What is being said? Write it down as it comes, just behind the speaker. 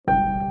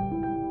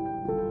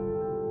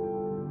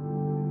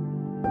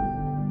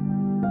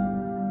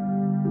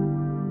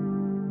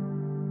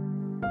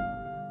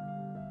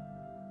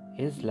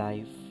Is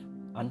life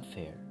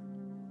unfair?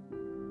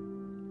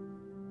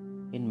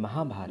 In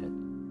Mahabharata,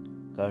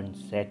 Karna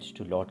said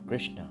to Lord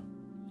Krishna,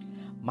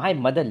 "My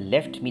mother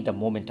left me the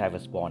moment I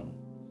was born.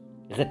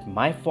 Is it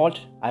my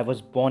fault I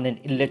was born an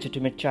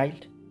illegitimate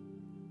child?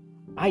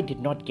 I did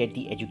not get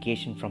the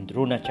education from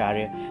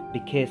Dronacharya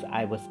because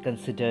I was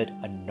considered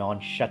a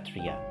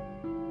non-Kshatriya.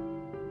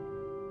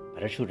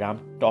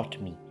 Parashuram taught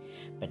me,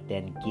 but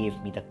then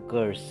gave me the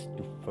curse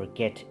to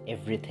forget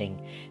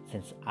everything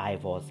since I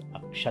was a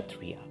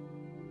Kshatriya.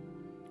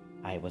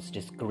 I was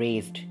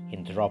disgraced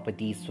in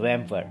Draupadi's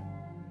Swayamvar.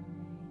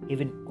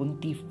 Even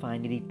Kunti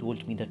finally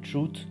told me the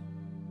truth,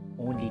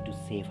 only to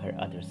save her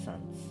other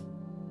sons.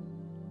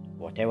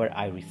 Whatever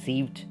I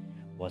received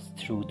was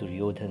through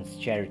Duryodhan's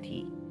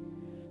charity.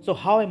 So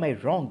how am I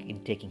wrong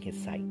in taking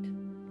his side?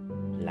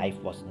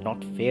 Life was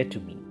not fair to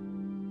me."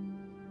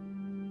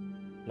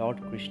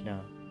 Lord Krishna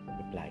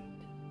replied,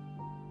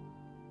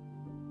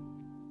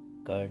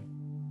 "Karna,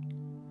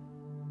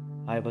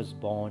 I was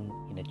born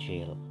in a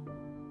jail.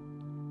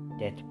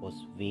 Death was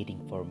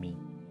waiting for me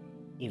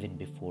even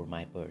before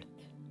my birth.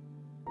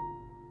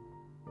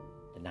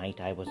 The night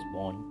I was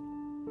born,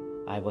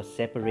 I was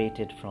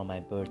separated from my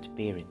birth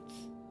parents.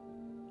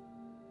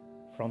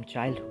 From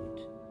childhood,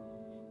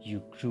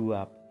 you grew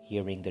up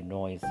hearing the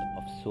noise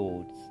of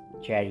swords,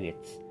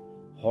 chariots,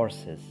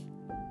 horses,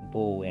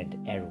 bow and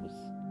arrows.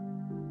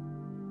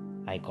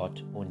 I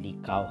got only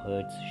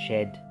cowherds'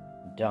 shed,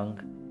 dung,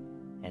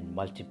 and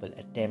multiple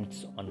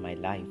attempts on my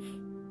life,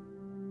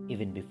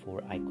 even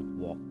before I could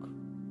walk.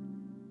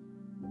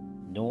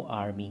 No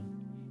army,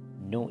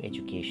 no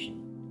education.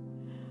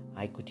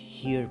 I could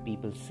hear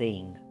people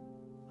saying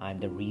I'm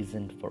the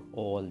reason for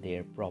all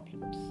their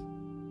problems.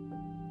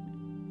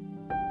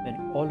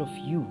 When all of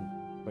you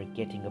were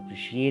getting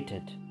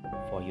appreciated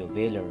for your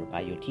valor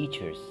by your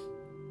teachers,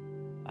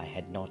 I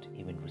had not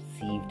even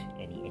received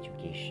any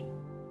education.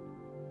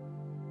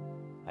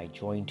 I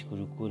joined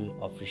Gurukul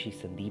of Rishi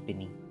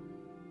Sandeepani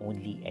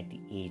only at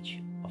the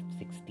age of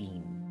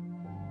 16.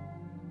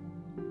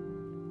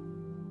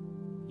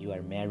 You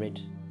are married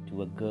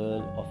to a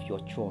girl of your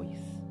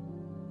choice.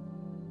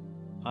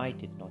 I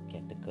did not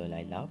get the girl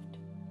I loved,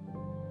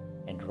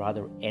 and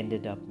rather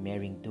ended up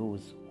marrying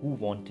those who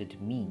wanted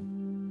me,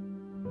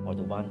 or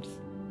the ones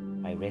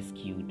I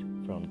rescued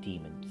from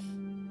demons.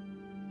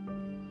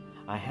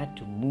 I had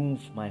to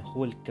move my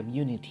whole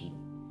community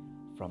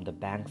from the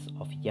banks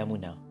of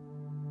Yamuna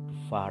to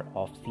far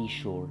off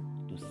seashore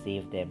to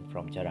save them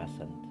from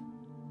Jarasandh.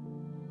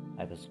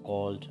 I was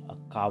called a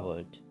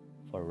coward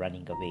for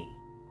running away.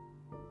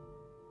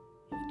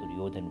 If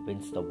Duryodhan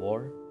wins the war,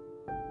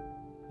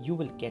 you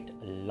will get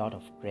a lot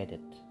of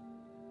credit.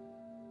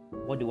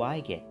 What do I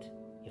get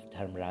if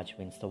Dharmaraj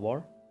wins the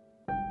war?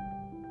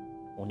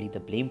 Only the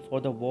blame for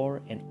the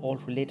war and all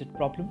related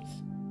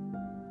problems?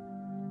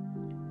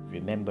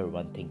 Remember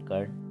one thing,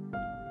 Karna.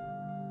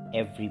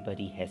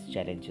 Everybody has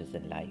challenges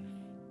in life.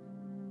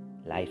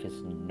 Life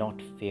is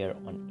not fair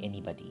on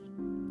anybody.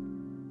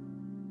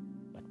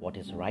 But what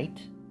is right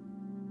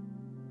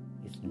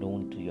is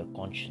known to your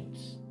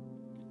conscience.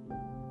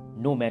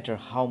 No matter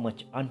how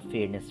much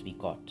unfairness we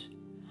got,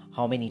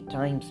 how many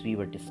times we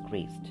were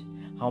disgraced,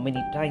 how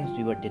many times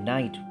we were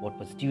denied what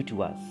was due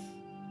to us,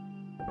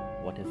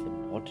 what is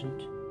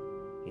important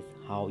is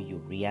how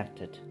you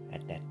reacted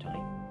at that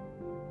time.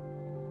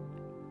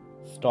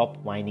 Stop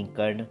whining,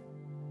 Karna.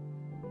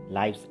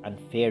 Life's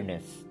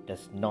unfairness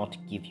does not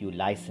give you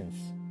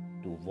license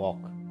to walk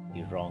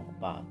the wrong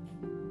path.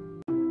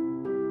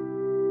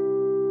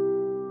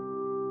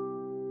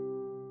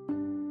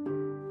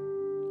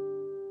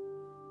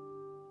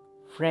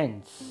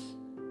 Friends,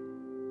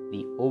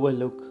 we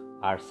overlook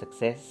our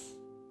success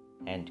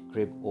and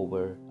crib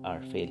over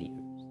our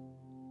failures,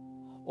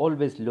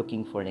 always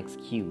looking for an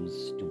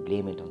excuse to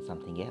blame it on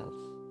something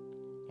else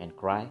and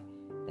cry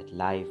that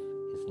life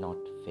is not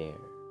fair.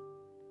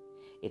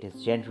 It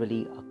is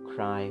generally a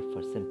cry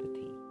for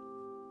sympathy.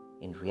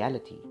 In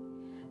reality,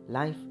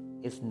 life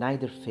is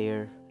neither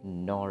fair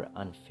nor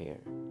unfair.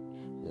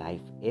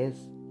 Life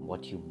is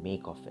what you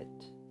make of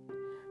it.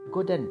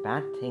 Good and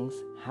bad things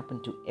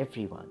happen to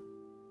everyone.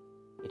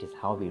 It is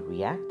how we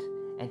react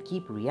and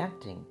keep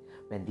reacting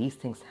when these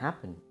things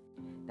happen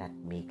that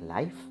make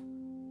life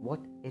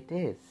what it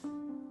is.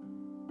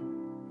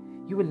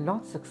 You will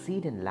not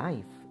succeed in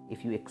life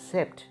if you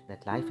accept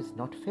that life is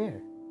not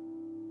fair.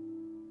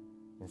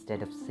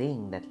 Instead of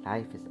saying that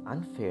life is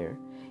unfair,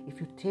 if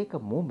you take a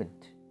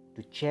moment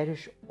to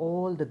cherish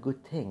all the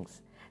good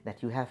things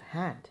that you have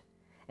had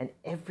and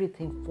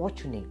everything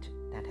fortunate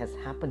that has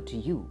happened to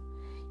you,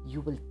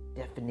 you will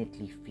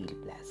definitely feel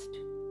blessed.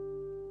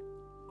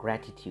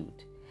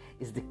 Gratitude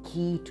is the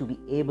key to be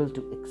able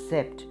to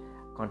accept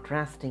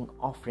contrasting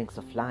offerings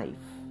of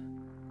life.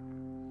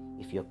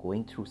 If you're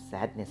going through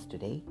sadness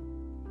today,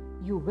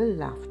 you will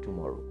laugh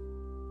tomorrow.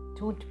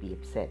 Don't be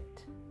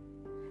upset.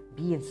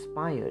 Be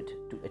inspired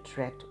to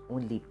attract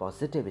only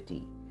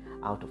positivity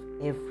out of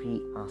every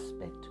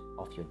aspect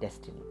of your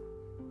destiny,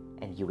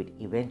 and you will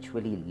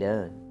eventually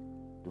learn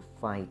to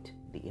fight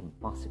the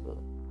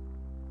impossible.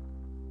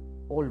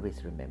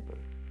 always remember,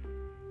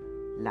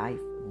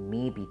 life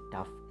may be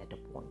tough at a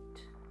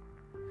point,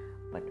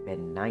 but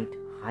when night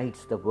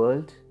hides the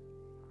world,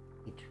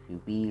 it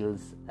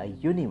reveals a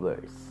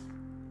universe.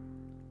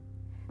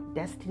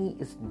 Destiny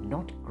is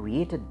not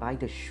created by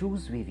the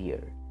shoes we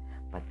wear,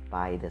 but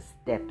by the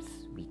steps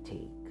we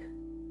take.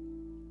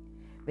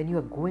 When you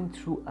are going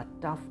through a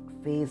tough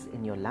phase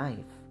in your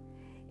life,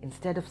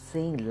 instead of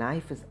saying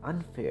life is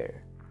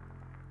unfair,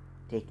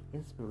 take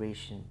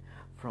inspiration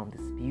from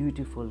this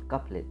beautiful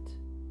couplet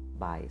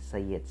by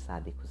Sayyid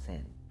Sadiq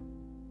Hussain.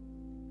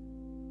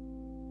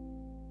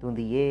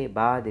 तुंदिए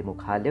बाद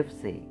मुखालिफ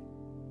से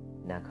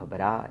न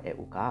घबरा ए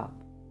उकाब,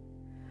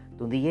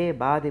 तुंदिए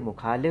बाद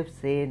मुखालिफ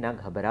से न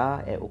घबरा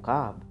ए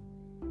उकाब,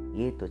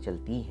 ये तो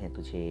चलती हैं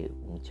तुझे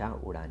ऊंचा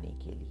उड़ाने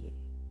के लिए.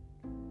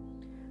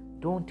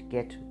 Don't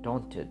get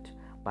daunted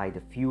by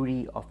the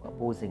fury of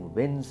opposing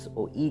winds,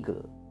 O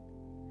eagle.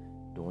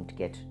 Don't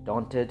get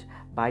daunted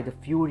by the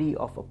fury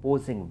of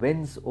opposing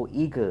winds, O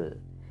eagle.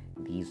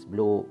 These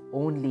blow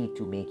only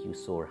to make you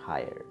soar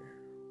higher.